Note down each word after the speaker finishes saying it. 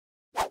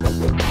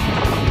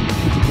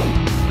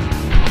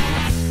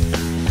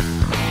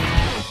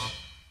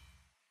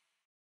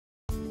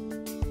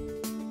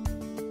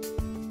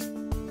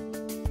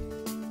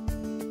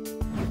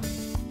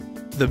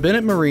The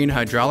Bennett Marine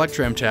hydraulic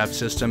trim tab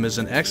system is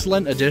an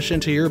excellent addition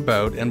to your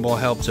boat and will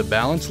help to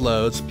balance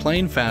loads,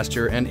 plane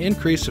faster, and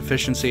increase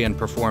efficiency and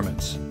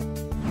performance.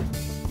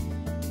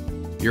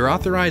 Your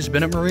authorized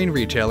Bennett Marine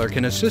retailer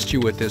can assist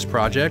you with this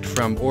project.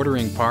 From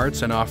ordering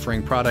parts and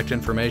offering product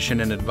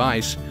information and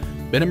advice,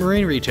 Bennett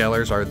Marine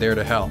retailers are there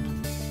to help.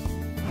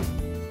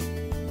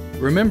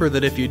 Remember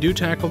that if you do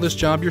tackle this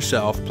job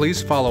yourself,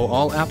 please follow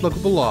all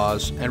applicable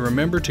laws and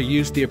remember to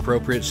use the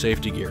appropriate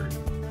safety gear.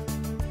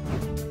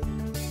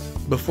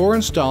 Before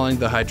installing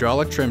the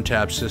hydraulic trim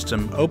tab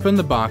system, open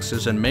the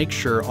boxes and make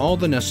sure all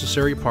the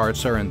necessary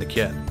parts are in the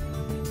kit.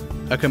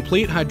 A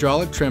complete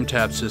hydraulic trim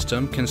tab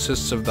system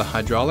consists of the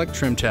hydraulic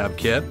trim tab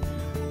kit,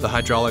 the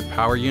hydraulic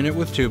power unit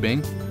with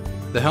tubing,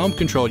 the helm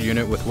control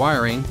unit with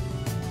wiring.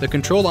 The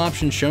control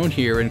option shown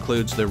here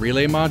includes the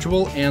relay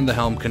module and the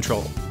helm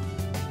control.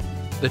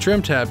 The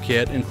trim tab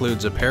kit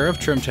includes a pair of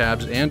trim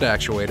tabs and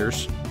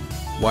actuators,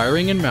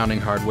 wiring and mounting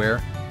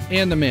hardware,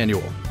 and the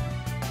manual.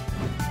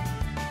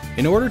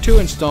 In order to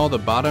install the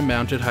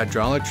bottom-mounted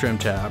hydraulic trim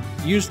tab,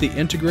 use the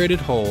integrated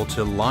hole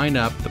to line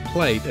up the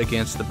plate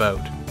against the boat.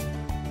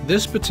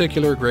 This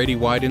particular Grady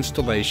White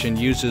installation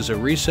uses a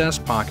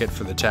recessed pocket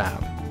for the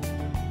tab.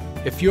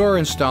 If you are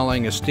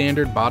installing a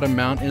standard bottom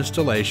mount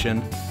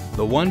installation,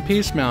 the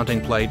one-piece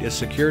mounting plate is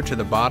secured to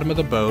the bottom of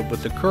the boat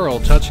with the curl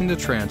touching the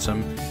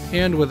transom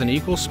and with an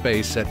equal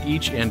space at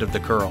each end of the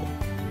curl.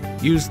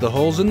 Use the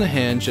holes in the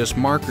hinge as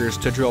markers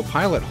to drill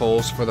pilot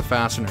holes for the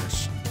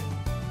fasteners.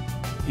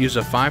 Use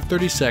a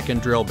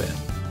 5/32 drill bit.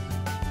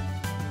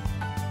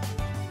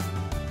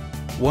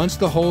 Once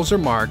the holes are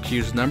marked,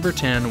 use number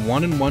 10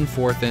 1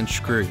 1/4 inch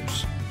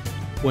screws.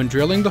 When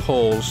drilling the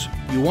holes,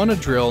 you want to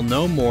drill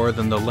no more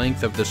than the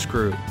length of the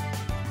screw.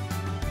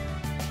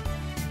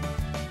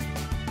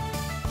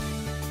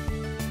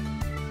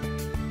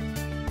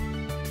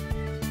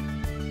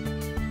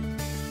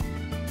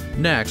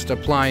 Next,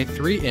 apply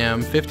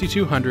 3M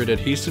 5200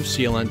 adhesive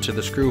sealant to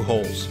the screw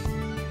holes.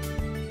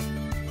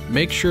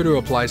 Make sure to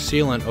apply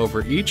sealant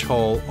over each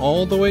hole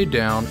all the way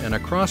down and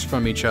across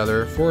from each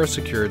other for a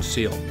secured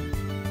seal.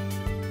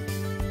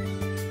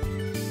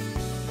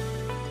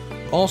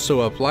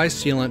 Also apply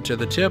sealant to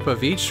the tip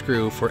of each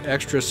screw for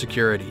extra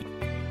security.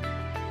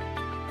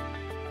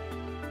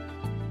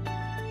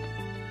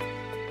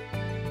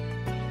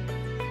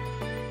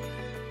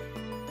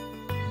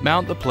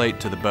 Mount the plate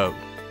to the boat.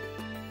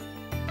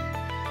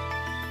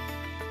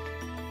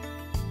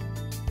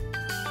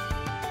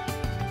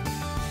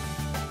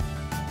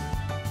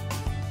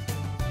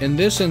 In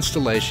this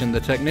installation, the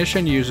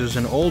technician uses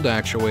an old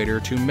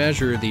actuator to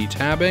measure the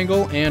tab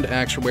angle and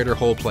actuator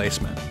hole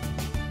placement.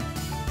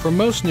 For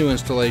most new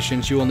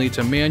installations, you will need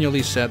to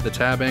manually set the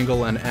tab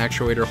angle and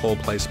actuator hole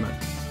placement.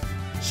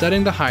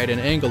 Setting the height and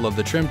angle of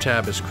the trim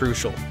tab is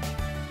crucial.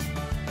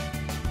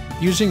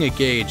 Using a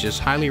gauge is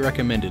highly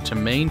recommended to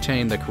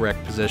maintain the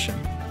correct position.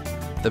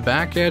 The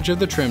back edge of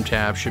the trim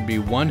tab should be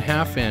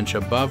 1/2 inch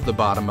above the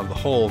bottom of the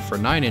hole for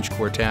 9-inch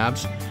core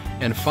tabs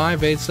and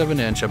 5/8 of an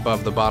inch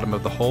above the bottom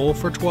of the hole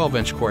for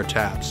 12-inch core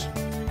tabs.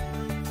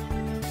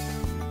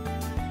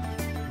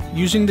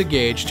 Using the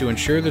gauge to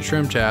ensure the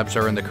trim tabs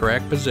are in the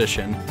correct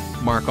position,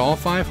 mark all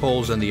 5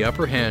 holes in the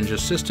upper hinge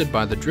assisted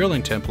by the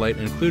drilling template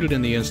included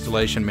in the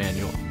installation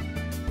manual.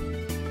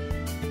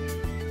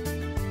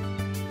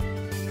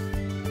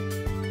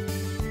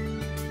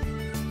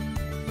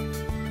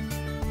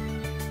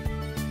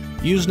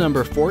 Use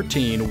number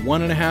 14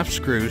 1/2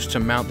 screws to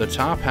mount the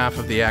top half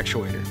of the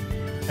actuator.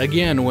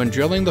 Again, when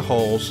drilling the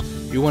holes,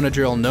 you want to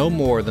drill no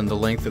more than the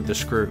length of the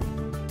screw.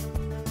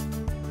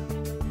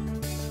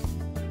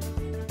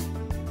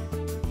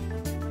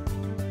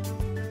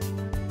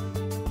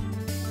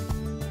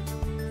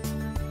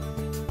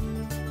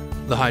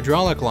 The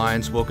hydraulic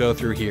lines will go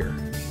through here.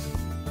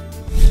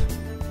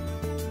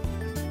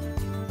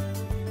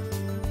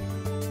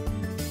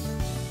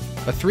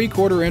 A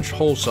 3/4 inch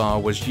hole saw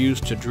was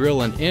used to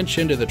drill an inch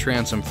into the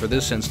transom for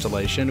this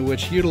installation,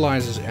 which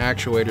utilizes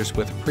actuators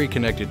with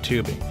pre-connected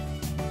tubing.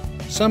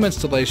 Some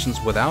installations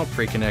without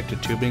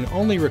pre-connected tubing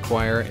only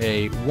require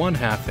a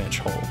 1/2 inch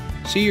hole.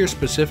 See your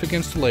specific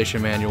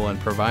installation manual and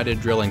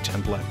provided drilling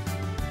template.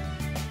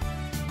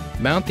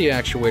 Mount the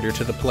actuator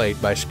to the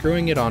plate by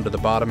screwing it onto the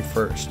bottom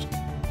first.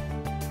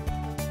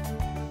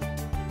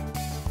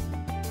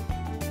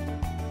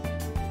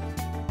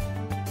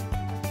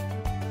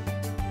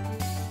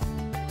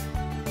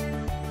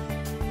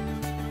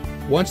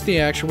 Once the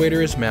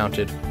actuator is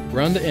mounted,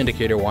 run the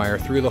indicator wire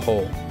through the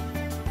hole.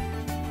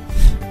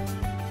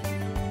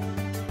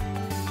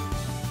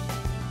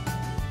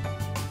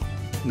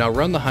 Now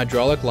run the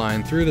hydraulic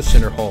line through the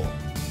center hole.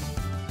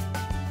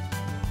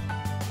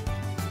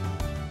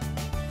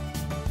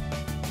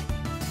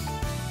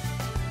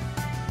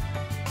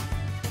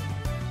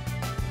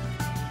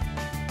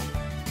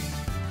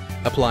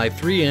 Apply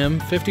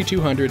 3M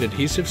 5200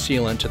 adhesive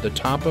sealant to the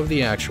top of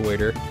the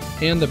actuator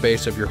and the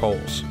base of your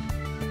holes.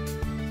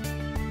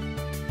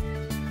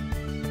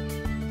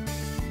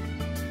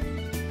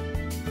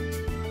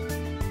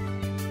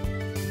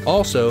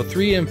 Also,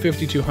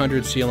 3M5200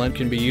 sealant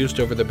can be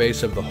used over the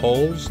base of the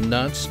holes,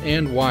 nuts,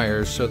 and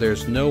wires so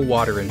there's no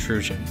water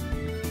intrusion.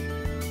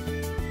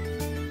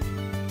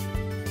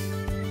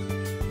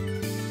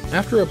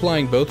 After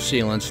applying both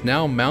sealants,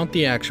 now mount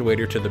the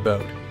actuator to the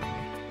boat.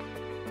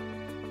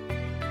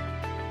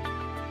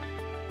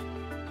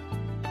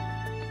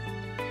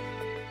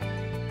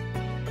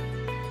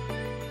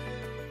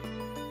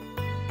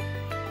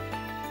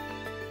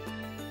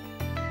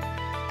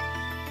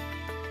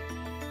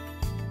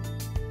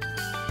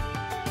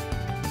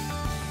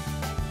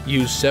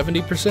 Use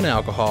 70%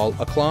 alcohol,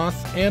 a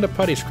cloth, and a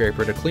putty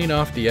scraper to clean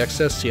off the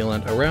excess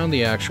sealant around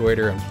the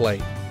actuator and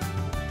plate.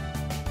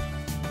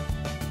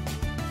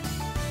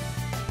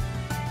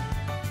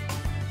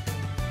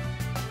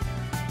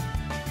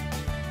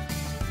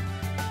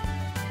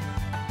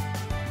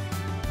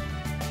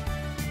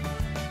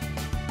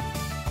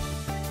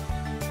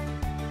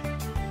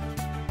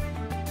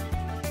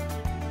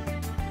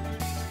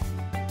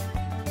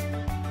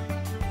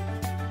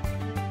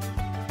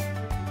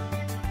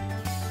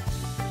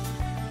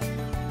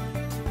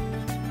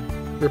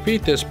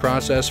 Repeat this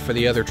process for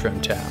the other trim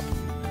tab.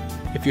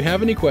 If you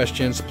have any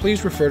questions,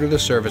 please refer to the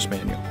service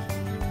manual.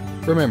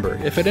 Remember,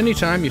 if at any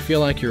time you feel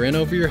like you're in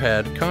over your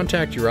head,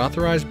 contact your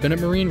authorized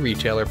Bennett Marine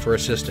retailer for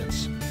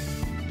assistance.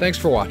 Thanks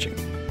for watching.